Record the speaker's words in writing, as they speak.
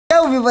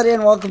everybody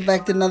and welcome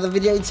back to another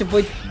video. It's your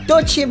boy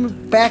Tochi.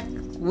 I'm back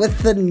with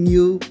the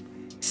new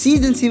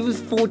season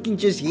 14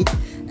 just hit,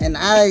 and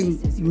I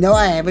know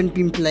I haven't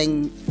been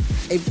playing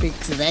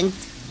Apex Ranked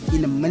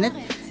in a minute,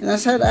 and I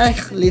said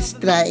let's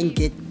try and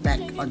get back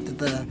onto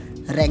the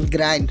rank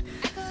grind.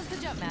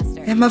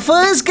 And my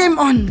first game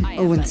on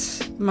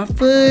Owens, my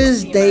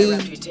first day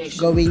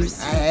going,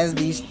 I have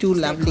these two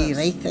lovely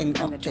Wraith and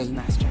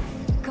Octane,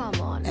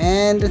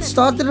 and it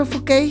started off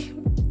okay.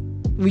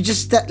 We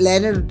just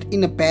landed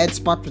in a bad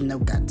spot with no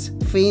guns.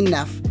 Fair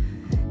enough.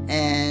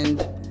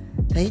 And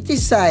they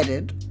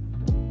decided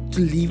to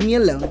leave me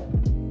alone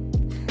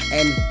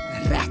and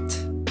rat.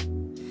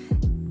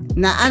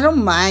 Now, I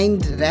don't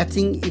mind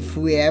ratting if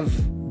we have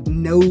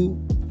no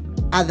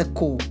other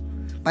core.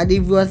 But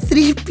if we are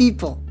 3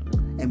 people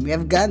and we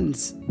have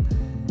guns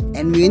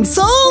and we're in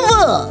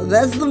silver,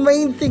 that's the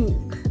main thing.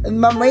 And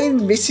my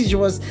main message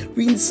was,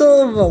 we're in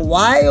silver.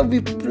 Why are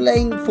we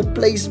playing for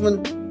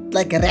placement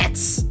like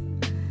rats?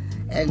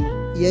 And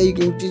yeah, you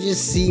can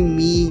just see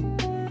me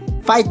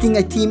fighting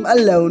a team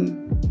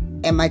alone,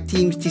 and my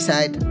teams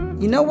decide,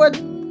 you know what,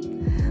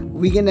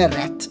 we're gonna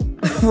rat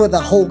for the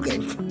whole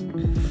game.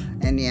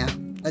 And yeah,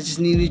 I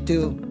just needed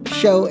to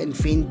show and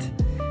vent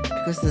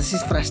because this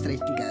is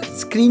frustrating, guys.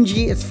 It's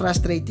cringy, it's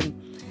frustrating.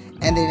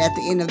 And then at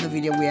the end of the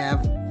video, we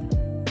have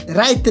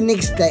the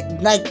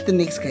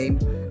next game,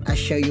 I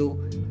show you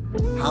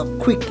how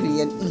quickly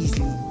and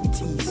easily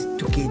it is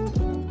to get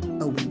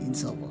a win in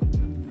silver.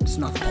 It's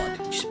not hard,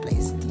 just play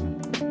as a team.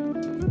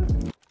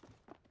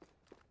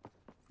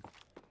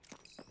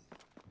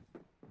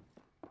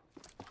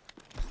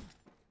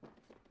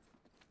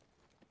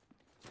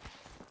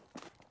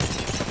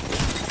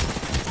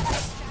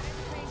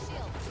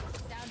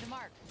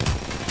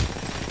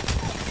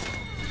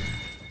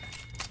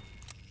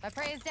 My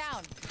prey is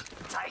down.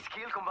 Nice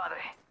kill, compadre.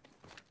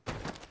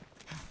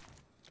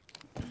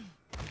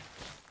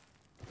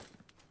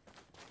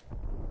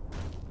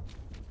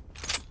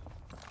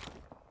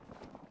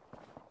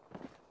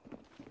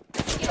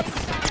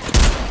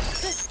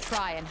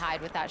 Try and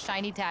hide with that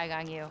shiny tag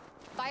on you.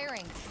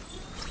 Firing.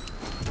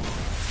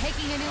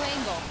 Taking a new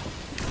angle.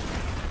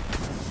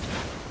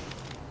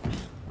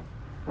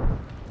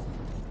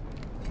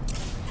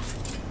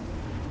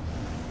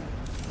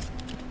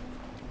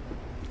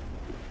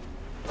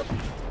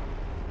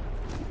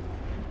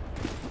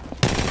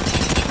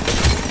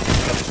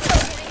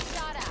 Getting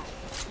shot at.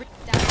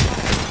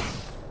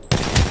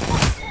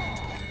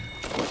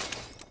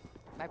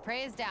 My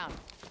prey is down.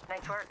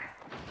 Nice work.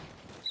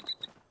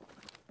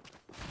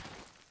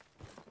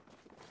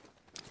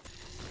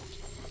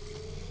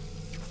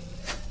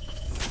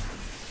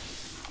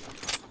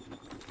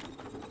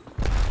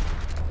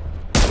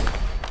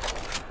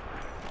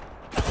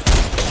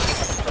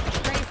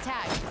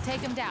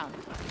 Take him down.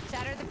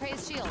 Shatter the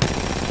prey's shield.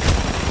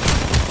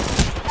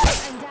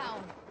 I'm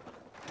down.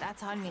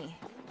 That's on me.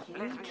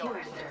 Let's be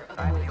honest.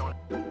 I'm the only.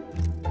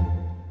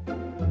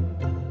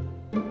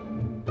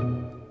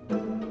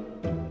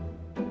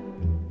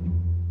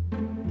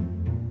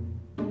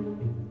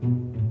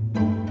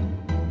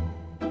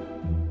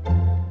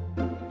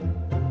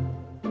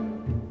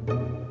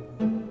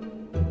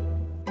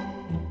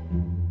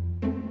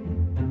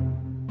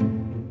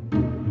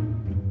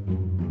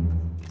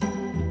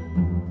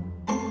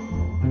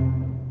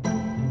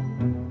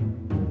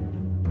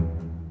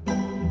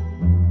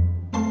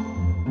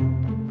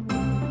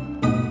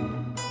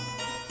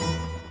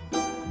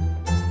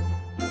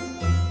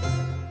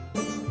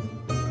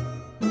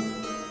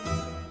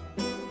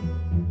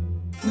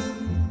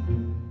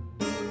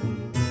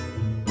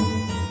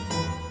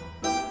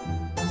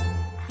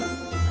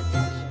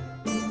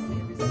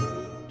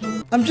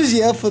 I'm just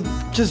here for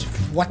just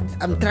what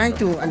I'm trying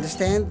to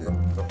understand.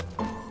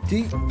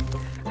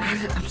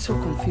 I'm so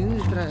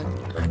confused, bro.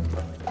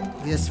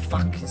 Yes,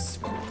 fuck this.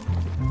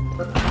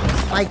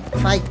 Let's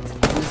fight.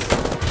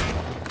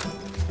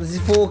 This is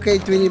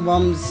 4K 20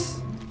 bombs.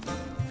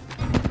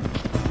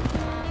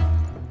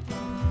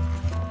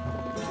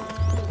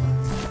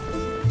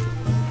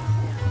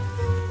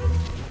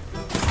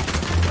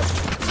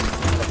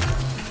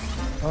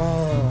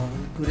 Oh,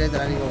 good at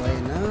running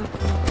away, no?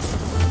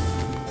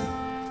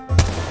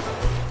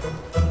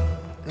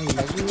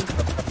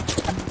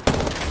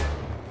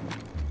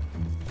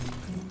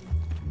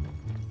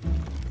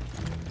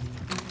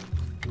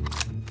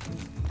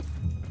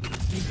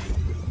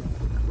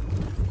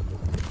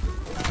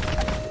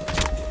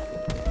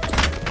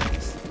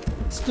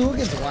 It's 2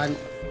 against 1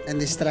 and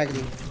they're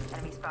struggling.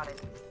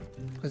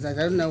 Because I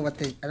don't know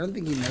what I don't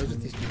think he knows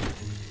what he's doing.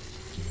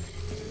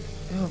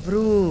 Oh,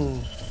 bro.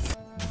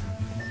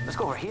 Let's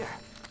go over here.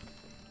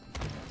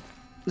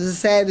 This is the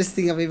saddest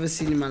thing I've ever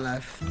seen in my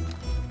life.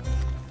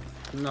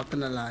 I'm not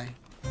gonna lie.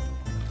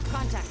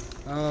 Contact.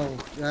 Oh,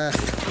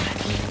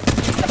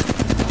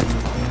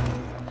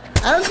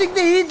 I don't think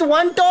they hit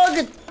one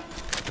target.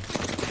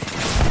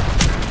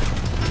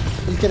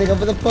 He's gonna go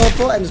for the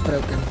purple and it's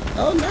broken.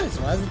 Oh, nice.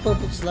 Why is the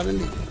purple just loving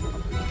me?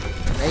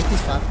 Right,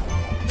 he's fun.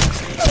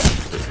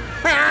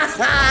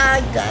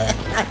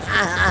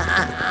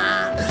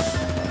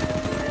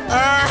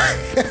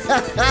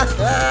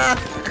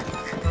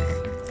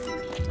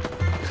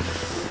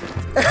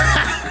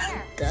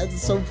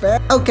 That's so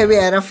bad. Okay, we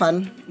had our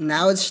fun.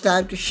 Now it's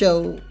time to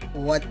show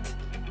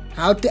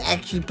how to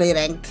actually play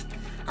ranked,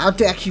 how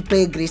to actually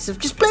play aggressive.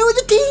 Just play with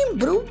the team,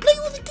 bro. Play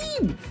with the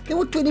team. There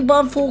were 20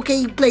 bomb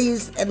 4K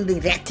players and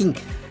they're ratting.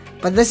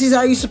 But this is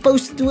how you're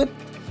supposed to do it.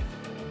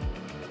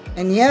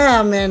 And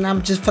yeah, man,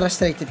 I'm just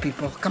frustrated,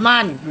 people. Come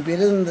on, we're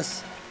better than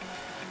this.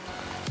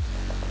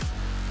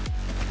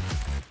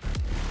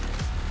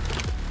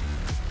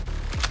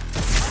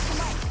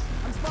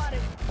 I'm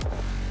spotted.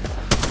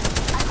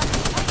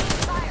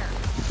 Fire.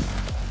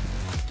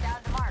 Down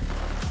to mark.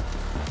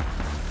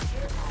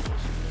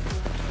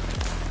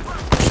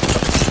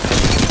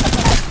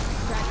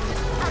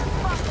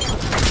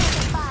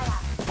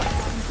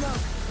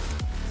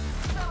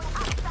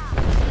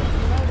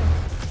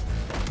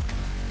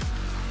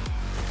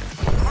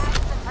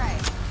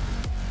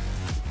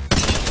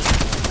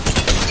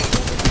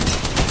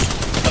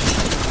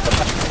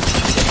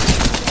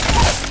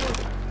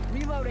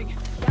 Reloading.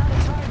 Down to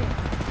target.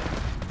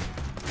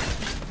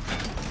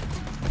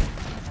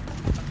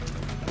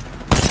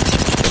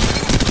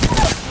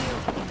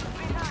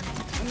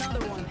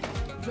 Another one.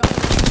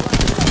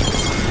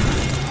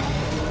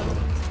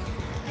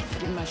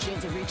 Give my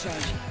shields a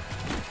recharge.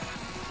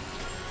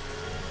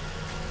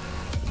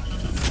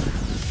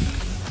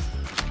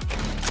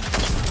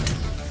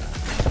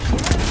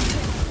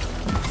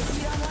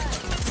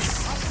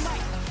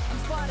 I'm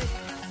spotted.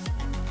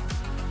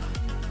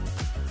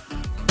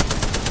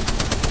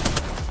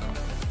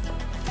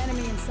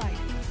 Enemy in sight.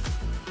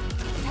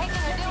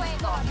 Taking a new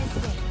angle.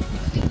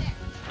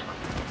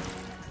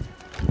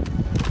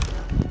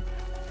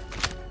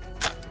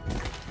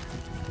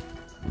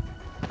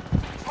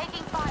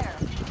 Taking fire.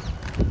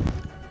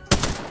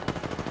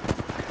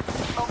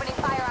 Opening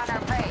fire on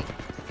our prey.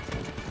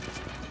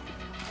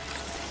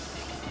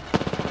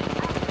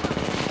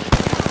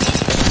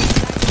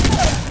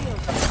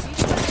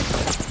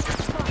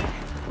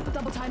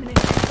 Double timing it.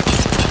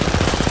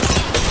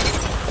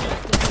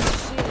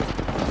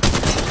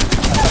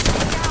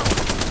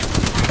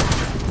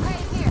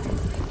 Prey here.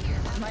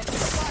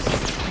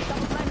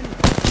 Double timing it.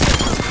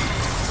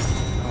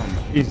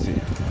 Easy.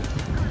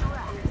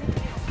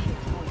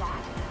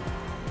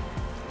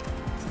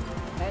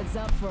 Heads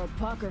up for a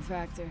pucker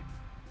factor.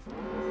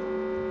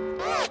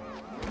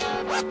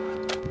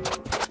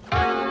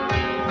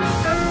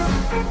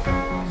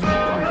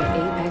 Are the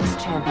Apex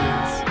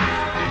champions.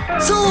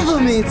 Silver,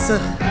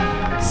 mensen.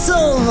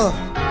 Silver.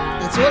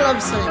 That's all I'm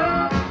saying.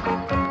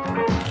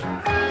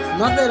 It's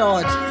not that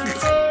hard.